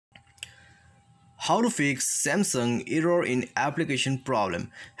How to fix Samsung error in application problem.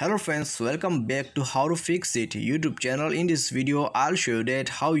 Hello friends, welcome back to How to Fix It YouTube channel. In this video I'll show you that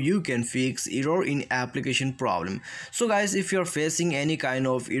how you can fix error in application problem. So guys, if you're facing any kind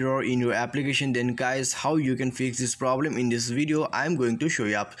of error in your application, then guys, how you can fix this problem, in this video I'm going to show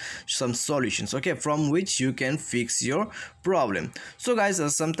you up some solutions, okay, from which you can fix your problem. So guys,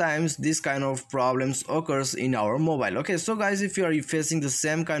 sometimes this kind of problems occurs in our mobile. Okay, so guys, if you are facing the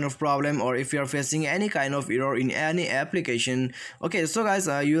same kind of problem, or if you are facing any kind of error in any application, okay, so guys,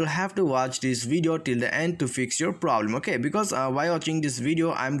 you'll have to watch this video till the end to fix your problem, okay, because while watching this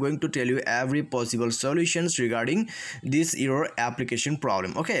video I'm going to tell you every possible solutions regarding this error application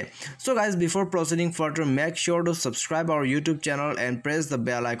problem. Okay, so guys, before proceeding further, make sure to subscribe our YouTube channel and press the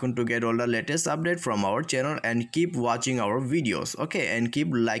bell icon to get all the latest update from our channel, and keep watching our videos, okay, and keep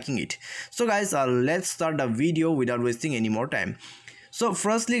liking it. So guys, let's start the video without wasting any more time. So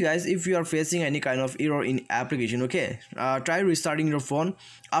firstly guys, if you are facing any kind of error in application, okay, try restarting your phone.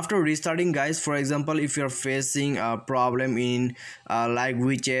 After restarting guys, for example, if you are facing a problem in like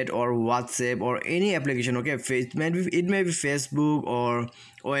WeChat or WhatsApp or any application, okay, it may be Facebook or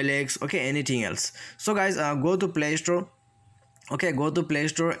OLX, okay, anything else. So guys, go to Play Store. Okay, go to Play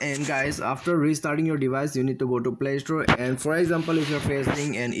Store, and guys, after restarting your device you need to go to Play Store. And for example, if you're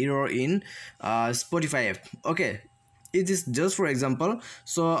facing an error in Spotify app, okay, it is just for example.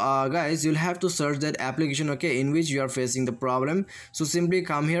 So guys, you'll have to search that application, okay, in which you are facing the problem. So simply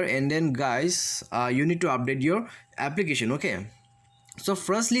come here, and then guys, you need to update your application, okay. So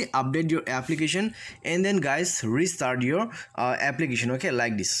firstly update your application, and then guys restart your application, okay,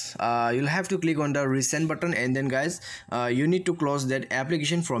 like this. You'll have to click on the recent button, and then guys, you need to close that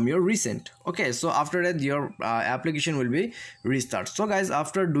application from your recent, okay. So after that your application will be restart. So guys,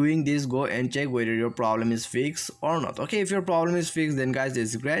 after doing this, go and check whether your problem is fixed or not, okay. If your problem is fixed, then guys,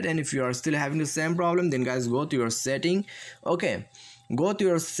 it's great. And if you are still having the same problem, then guys, go to your setting, okay, go to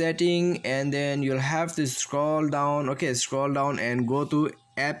your setting, and then you'll have to scroll down, okay, scroll down and go to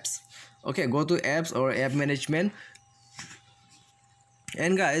apps, okay, go to apps or app management.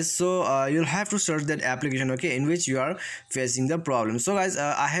 And guys, so you'll have to search that application, okay, in which you are facing the problem. So guys,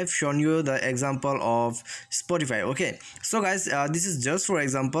 I have shown you the example of Spotify, okay. So guys, this is just for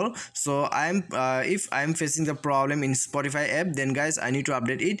example. So if I'm facing the problem in Spotify app, then guys, I need to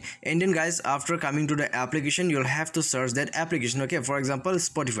update it. And then guys, after coming to the application, you'll have to search that application, okay, for example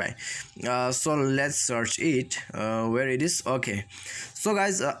Spotify. So let's search it where it is, okay. So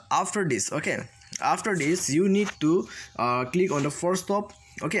guys, after this, okay, after this you need to click on the force stop,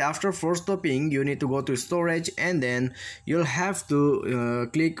 okay. After force stopping, you need to go to storage, and then you'll have to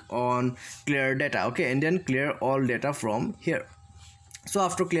click on clear data, okay, and then clear all data from here. So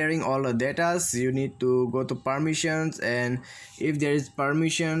after clearing all the data, you need to go to permissions, and if there is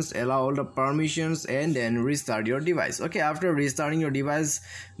permissions, allow all the permissions, and then restart your device, okay. After restarting your device,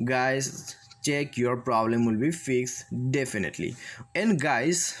 guys, check your problem will be fixed definitely. And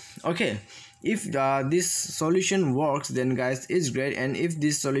guys, okay, if this solution works, then guys, it's great. And if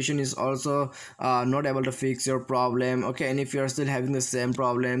this solution is also not able to fix your problem, okay, and if you are still having the same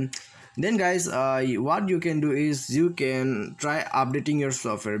problem, then guys, what you can do is you can try updating your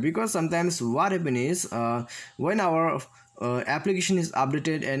software. Because sometimes what happens is when our application is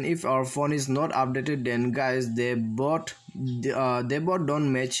updated, and if our phone is not updated, then guys, they both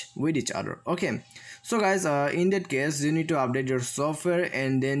don't match with each other, okay. So guys, in that case, you need to update your software,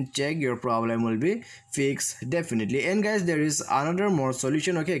 and then check your problem will be fixed definitely. And guys, there is another more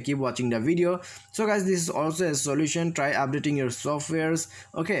solution, okay, keep watching the video. So guys, this is also a solution. Try updating your softwares,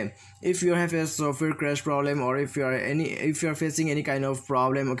 okay. If you have a software crash problem, or if you are facing any kind of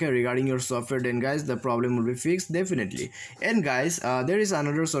problem, okay, regarding your software, then guys, the problem will be fixed definitely. And guys, there is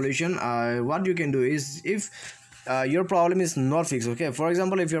another solution. What you can do is, if your problem is not fixed, okay, for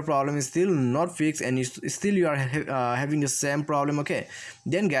example, if your problem is still not fixed, and you are having the same problem, okay,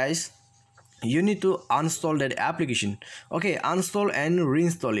 then guys, you need to uninstall that application, okay, uninstall and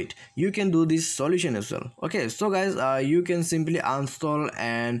reinstall it. You can do this solution as well, okay. So guys, you can simply uninstall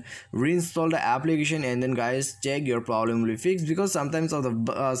and reinstall the application, and then guys, check your problem will be fixed. Because sometimes it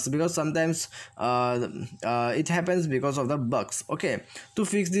happens because of the bugs, okay. To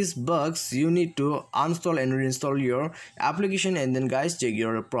fix these bugs, you need to uninstall and reinstall your application, and then guys, check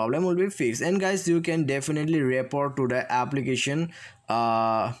your problem will be fixed. And guys, you can definitely report to the application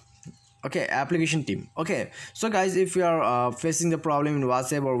okay, application team. Okay, so guys, if you are facing the problem in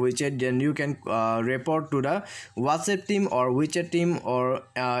WhatsApp or WeChat, then you can report to the WhatsApp team or WeChat team or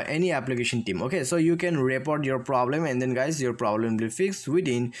any application team. Okay, so you can report your problem, and then guys, your problem will be fixed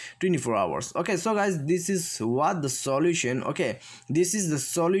within 24 hours. Okay, so guys, this is what the solution. Okay, this is the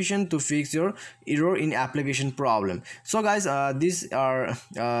solution to fix your error in application problem. So guys, this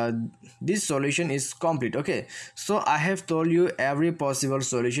solution is complete. Okay, so I have told you every possible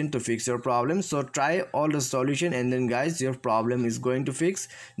solution to fix your problem, so try all the solution, and then guys, your problem is going to fix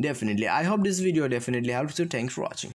definitely. I hope this video definitely helps you. Thanks for watching.